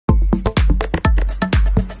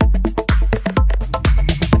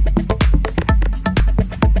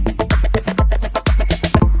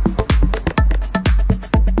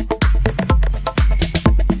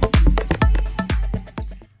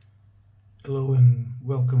Hello and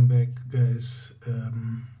welcome back, guys.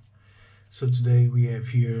 So today we have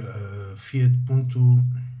here a Fiat Punto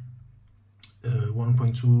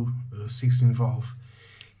 1.2 16 valve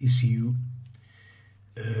ECU.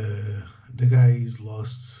 The guy has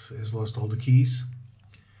lost all the keys,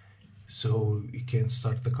 so he can't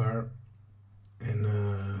start the car, and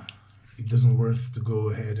it doesn't worth to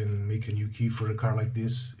go ahead and make a new key for a car like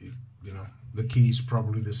this. The key is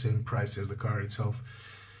probably the same price as the car itself.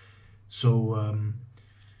 So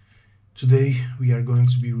today we are going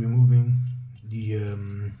to be removing the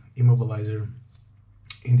immobilizer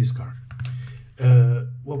in this car.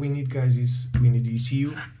 What we need, guys, is we need the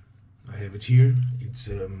ECU. I have it here. It's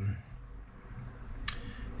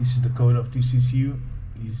this is the code of this ECU.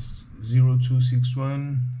 It's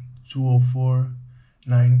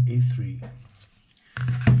 0261204983.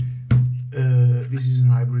 This is an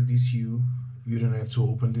hybrid ECU. You don't have to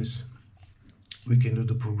open this. We can do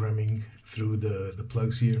the programming through the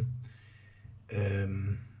plugs here.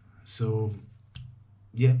 So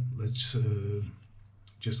yeah, let's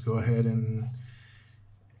just go ahead and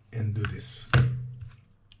do this.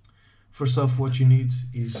 First off, what you need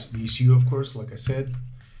is the ECU, of course, like I said.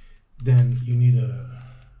 Then you need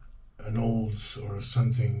an old or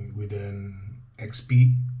something with an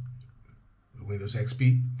XP, Windows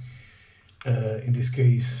XP. In this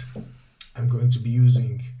case, I'm going to be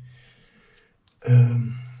using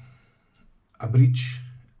a bridge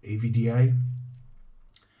AVDI.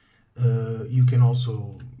 You can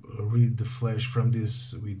also read the flash from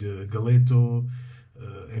this with the Galeto,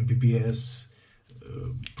 MPPS,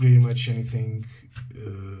 pretty much anything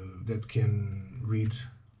that can read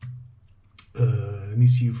an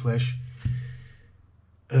ECU flash.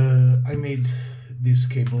 I made this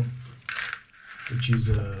cable, which is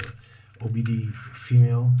a OBD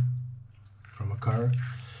female from a car,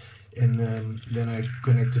 and then I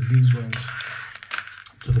connected these ones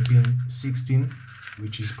to the pin 16,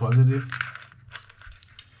 which is positive.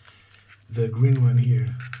 The green one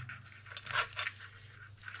here,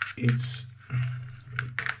 it's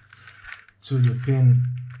to the pin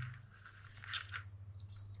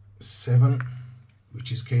 7,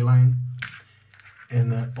 which is K line,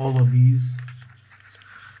 and all of these,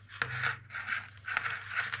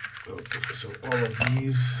 so all of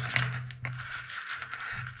these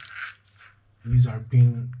are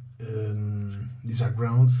pin, these are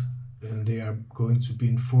grounds, and they are going to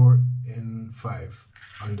pin 4 and 5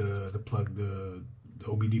 on the plug, the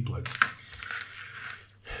OBD plug.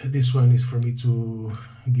 This one is for me to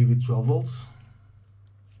give it 12 volts,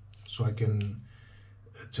 so I can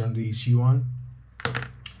turn the ECU on.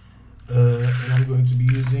 And I'm going to be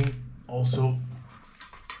using also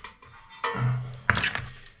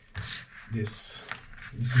this.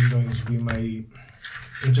 This is going to be my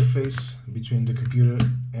interface between the computer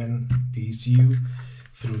and the ECU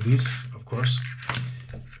through this, of course.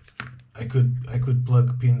 I could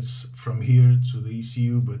plug pins from here to the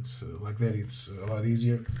ECU, but like that it's a lot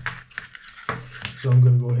easier. So I'm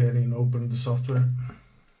going to go ahead and open the software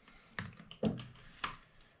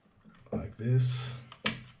like this.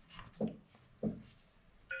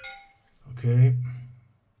 Okay.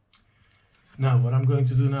 Now what I'm going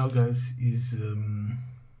to do now, guys, is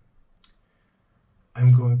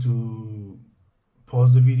I'm going to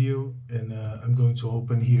pause the video, and I'm going to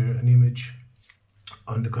open here an image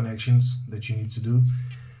on the connections that you need to do.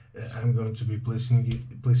 I'm going to be placing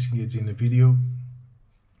it in the video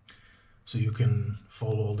so you can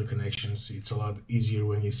follow all the connections. It's a lot easier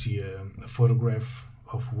when you see a photograph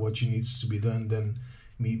of what needs to be done than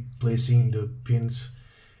me placing the pins,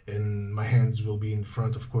 and my hands will be in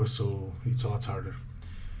front, of course, so it's a lot harder.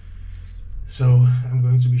 So I'm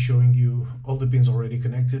going to be showing you all the pins already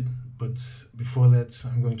connected, but before that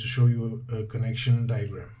I'm going to show you a connection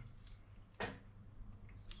diagram.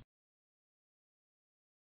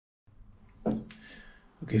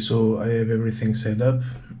 Okay, so I have everything set up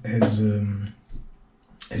as in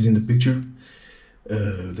the picture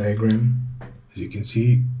diagram. As you can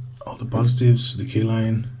see, all the positives, the K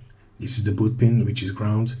line, this is the boot pin, which is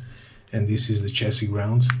ground, and this is the chassis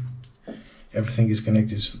ground. Everything is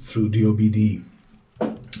connected through the OBD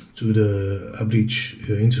to the bridge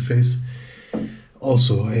interface.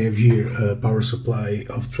 Also, I have here a power supply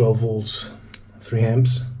of 12 volts, 3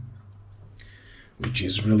 amps, which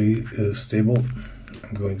is really stable.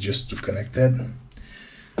 I'm going just to connect that.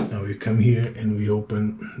 Now we come here and we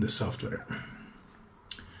open the software.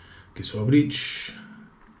 Okay, so a bridge,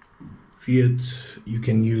 Fiat, you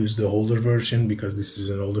can use the older version because this is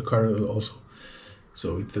an older car also,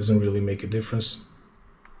 so it doesn't really make a difference.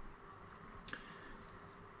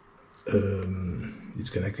 It's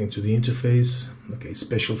connecting to the interface. Okay,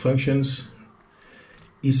 special functions,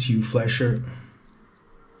 ECU flasher,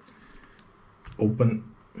 open.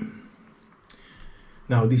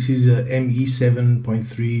 Now this is a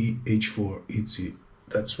ME7.3h4.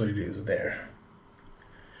 That's what it is there.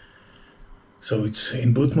 So it's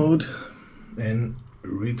in boot mode and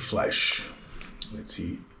read flash. Let's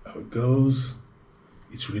see how it goes.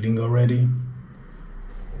 It's reading already.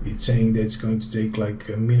 It's saying that it's going to take like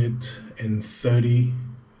a minute and 30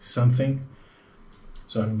 something.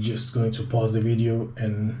 So I'm just going to pause the video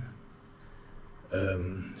and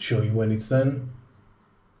show you when it's done.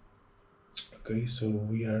 Okay, so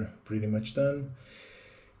we are pretty much done,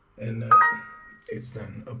 and it's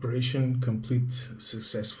done. Operation complete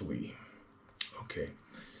successfully. Okay,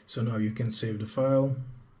 so now you can save the file.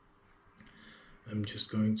 I'm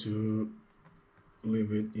just going to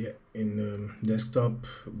leave it in desktop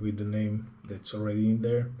with the name that's already in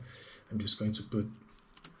there. I'm just going to put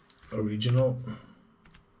original.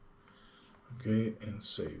 Okay, and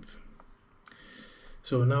save.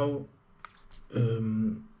 So now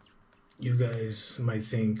you guys might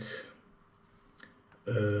think,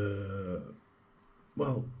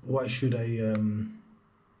 well, why should I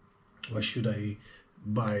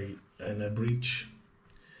buy a bridge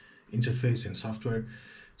interface and software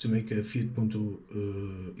to make a Fiat Punto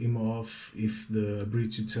immo if the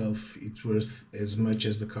bridge itself it's worth as much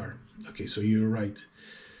as the car? Okay, so you're right.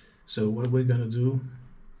 So what we're gonna do,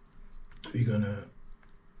 we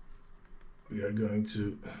are going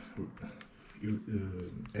to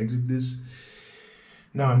exit this.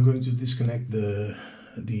 Now I'm going to disconnect the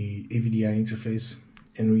AVDI interface,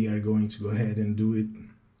 and we are going to go ahead and do it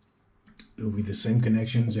with the same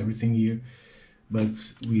connections, everything here,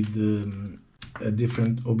 but with a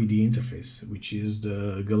different OBD interface, which is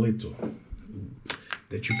the Galeto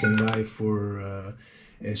that you can buy for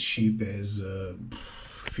as cheap as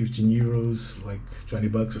 15 euros, like 20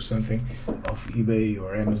 bucks or something, off eBay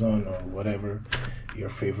or Amazon or whatever your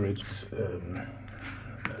favorite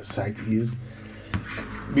site is.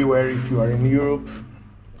 Beware if you are in Europe.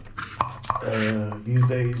 These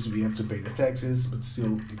days we have to pay the taxes, but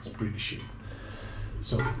still it's pretty cheap.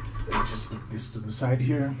 So let me just put this to the side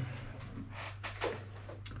here.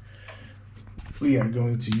 We are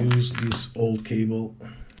going to use this old cable,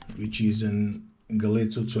 which is an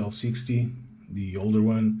Galeto 1260, the older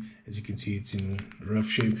one. As you can see, it's in rough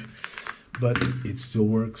shape, but it still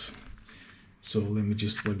works. So let me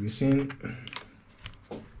just plug this in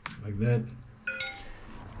like that.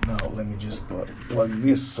 Now let me just plug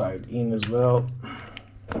this side in as well,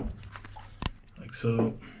 like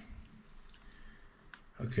so.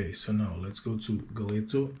 Okay, so now let's go to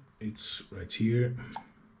Galeto. It's right here.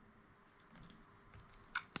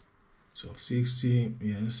 1260,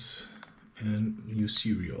 yes, and new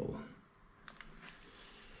serial.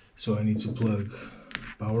 So I need to plug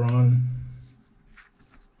power on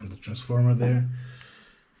the transformer there.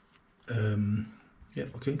 Yeah,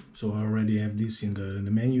 okay, so I already have this in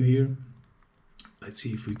the menu here. Let's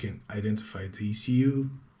see if we can identify the ECU.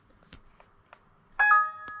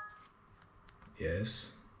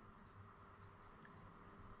 Yes.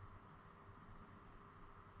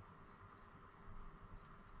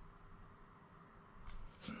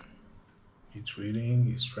 It's reading,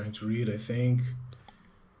 it's trying to read, I think.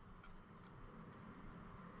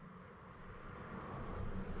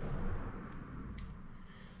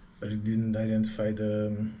 But it didn't identify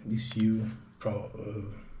the ECU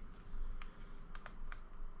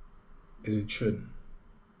as it should.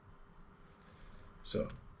 So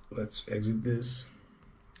let's exit this,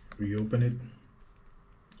 reopen it.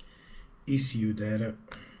 ECU data.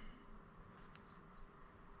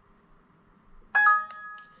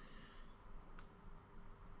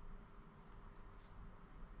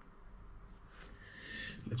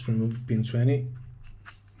 Let's remove pin 20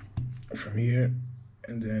 from here,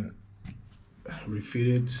 and then refit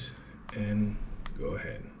it and go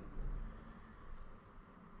ahead.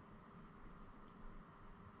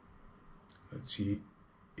 Let's see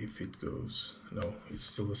if it goes. No, it's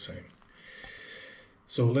still the same.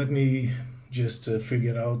 So let me just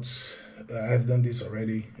figure out. I've done this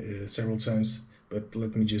already several times, but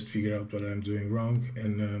let me just figure out what I'm doing wrong,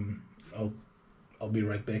 and I'll be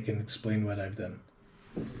right back and explain what I've done.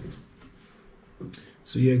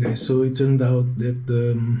 So yeah guys, so it turned out that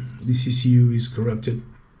this ECU is corrupted.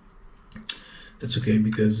 That's okay,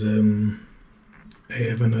 because I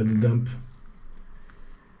have another dump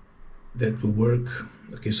that will work.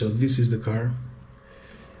 Okay, so this is the car.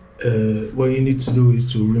 What you need to do is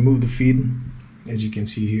to remove the feed, as you can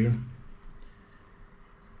see here.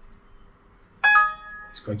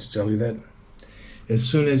 It's going to tell you that. As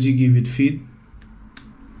soon as you give it feed,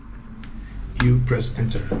 you press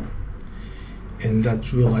enter. and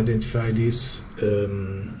that will identify this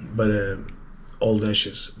all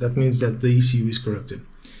dashes. That means that the ECU is corrupted.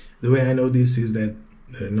 The way I know this is that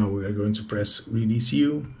now we are going to press read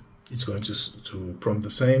ECU. It's going to prompt the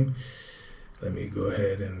same. Let me go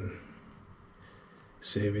ahead and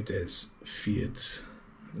save it as Fiat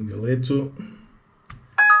Galeto.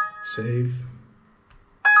 Save.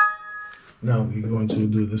 Now we're going to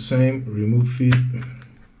do the same, remove feed,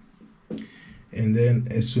 and then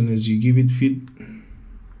as soon as you give it feed,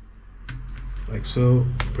 like so,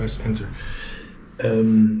 press enter.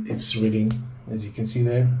 It's reading, as you can see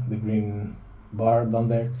there, the green bar down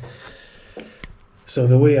there. So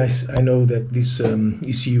the way I know that this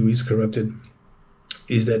ECU is corrupted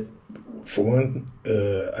is that, for one,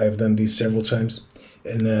 I've done this several times,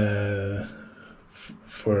 and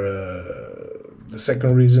for the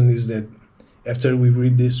second reason is that after we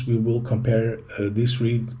read this, we will compare this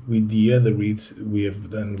read with the other read we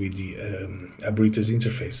have done with the Abritas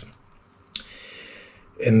interface,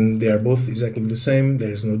 and they are both exactly the same.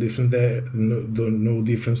 There is no difference there, no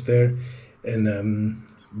difference there. And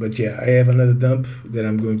but yeah, I have another dump that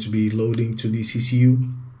I'm going to be loading to this ECU,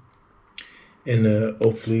 and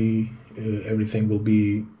hopefully everything will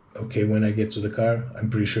be okay when I get to the car.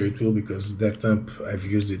 I'm pretty sure it will, because that dump, I've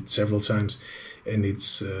used it several times and it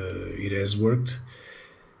has worked.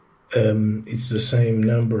 It's the same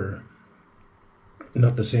number,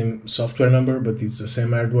 not the same software number, but it's the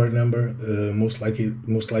same hardware number. Most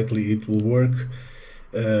likely it will work.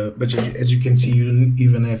 But as you can see, you don't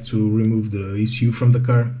even have to remove the ECU from the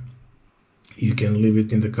car. You can leave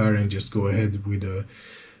it in the car and just go ahead with a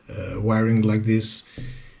wiring like this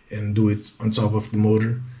and do it on top of the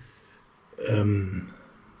motor.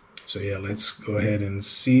 So yeah, let's go ahead and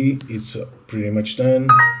see. It's pretty much done.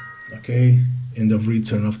 Okay, end of read,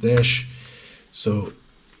 turn off dash. So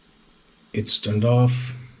it's turned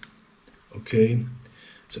off. Okay,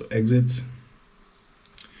 so exit.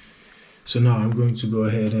 So now I'm going to go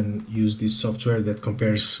ahead and use this software that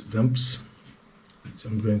compares dumps. So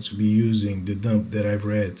I'm going to be using the dump that I've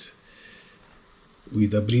read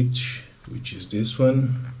with a bridge, which is this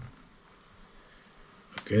one.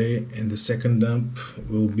 Okay, and the second dump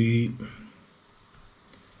will be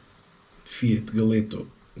Fiat Galeto,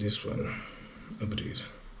 this one, abrir.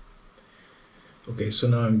 Okay, so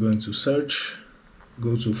now I'm going to search,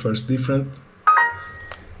 go to first different.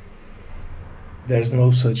 There's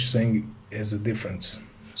no such thing as a difference,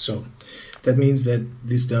 so that means that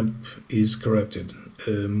this dump is corrupted.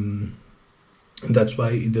 That's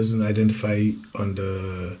why it doesn't identify on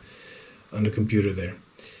the computer there.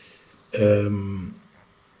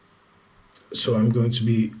 So I'm going to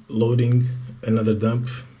be loading another dump.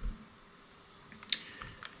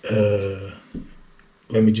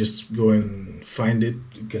 Let me just go and find it,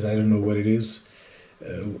 because I don't know what it is.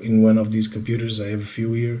 In one of these computers, I have a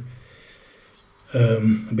few here.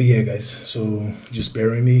 But yeah, guys, so just bear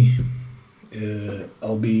with me.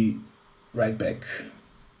 I'll be right back.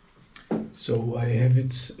 So I have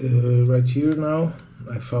it right here now.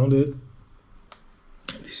 I found it.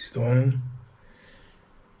 This is the one.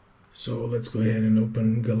 So let's go ahead and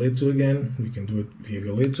open Galeto again. We can do it via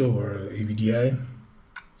Galeto or AVDI.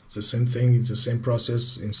 It's the same thing, it's the same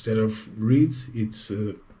process. Instead of read, it's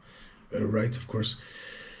write, of course.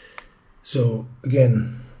 So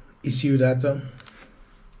again, ECU data.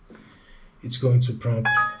 It's going to prompt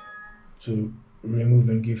to remove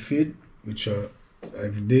and give feed, which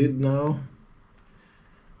I've did now.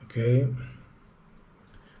 Okay.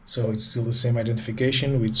 So it's still the same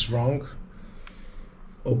identification, it's wrong.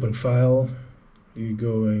 Open file, you're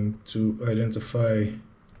going to identify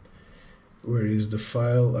where is the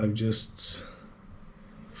file I've just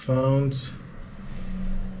found,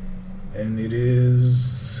 and it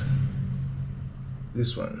is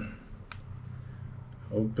this one.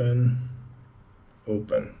 Open.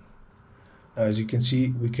 As you can see,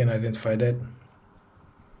 we can identify that.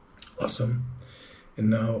 Awesome.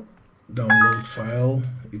 And now download file.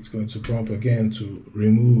 It's going to prompt again to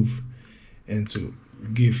remove and to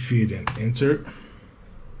give feed and enter.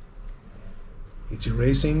 It's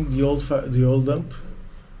erasing the old dump,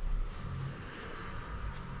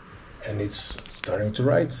 and it's starting to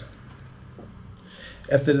write.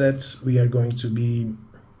 After that, we are going to be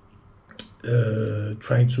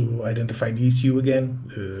trying to identify the ECU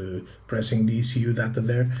again, pressing the ECU data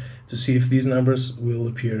there to see if these numbers will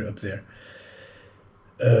appear up there.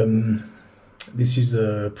 This is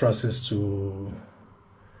a process to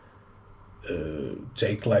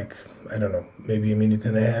take, like, I don't know, maybe a minute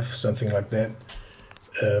and a half, something like that.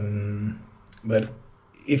 But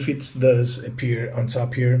if it does appear on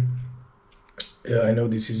top here, I know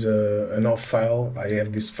this is an off file. I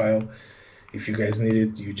have this file. If you guys need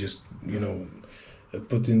it, you just, you know,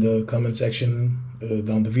 put in the comment section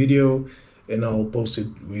down the video, and I'll post it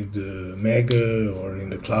with the Mega or in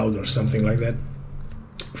the cloud or something like that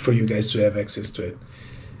for you guys to have access to it.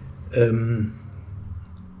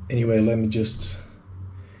 Anyway, let me just,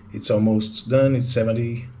 it's almost done. It's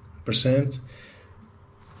 70%,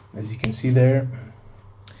 as you can see there.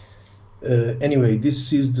 Anyway,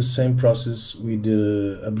 this is the same process with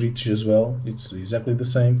a bridge as well. It's exactly the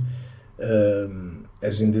same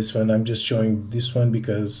as in this one. I'm just showing this one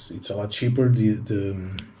because it's a lot cheaper,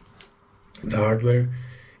 the hardware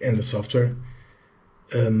and the software,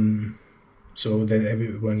 so that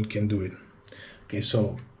everyone can do it. Okay,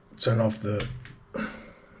 so turn off the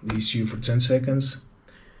ECU for 10 seconds.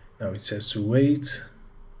 Now it says to wait.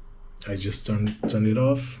 I just turned it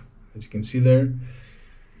off, as you can see there.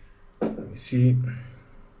 Let me see.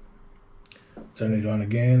 Turn it on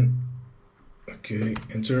again. Okay,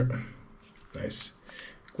 enter. Nice.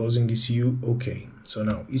 Closing ECU. Okay, so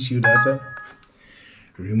now ECU data.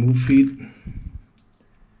 Remove feed.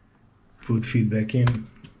 Put feed back in.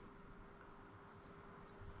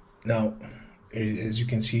 Now, as you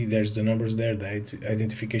can see, there's the numbers there, the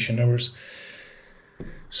identification numbers,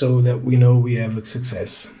 so that we know we have a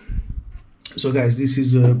success. So guys, this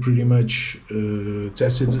is a pretty much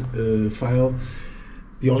tested file.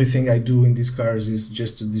 The only thing I do in these cars is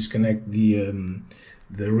just to disconnect the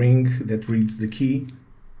ring that reads the key,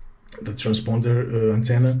 the transponder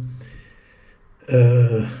antenna,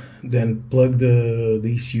 then plug the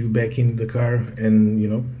ECU back in the car, and, you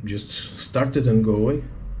know, just start it and go away.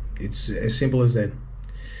 It's as simple as that.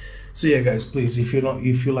 So yeah guys, please, if you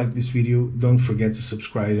like this video, don't forget to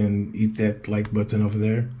subscribe and hit that like button over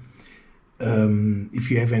there. If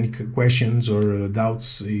you have any questions or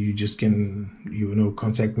doubts, you just can, you know,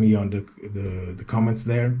 contact me on the comments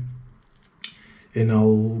there, and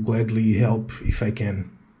I'll gladly help if I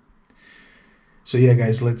can. So yeah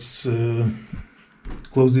guys, let's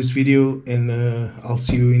close this video, and I'll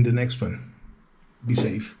see you in the next one. Be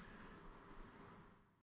safe.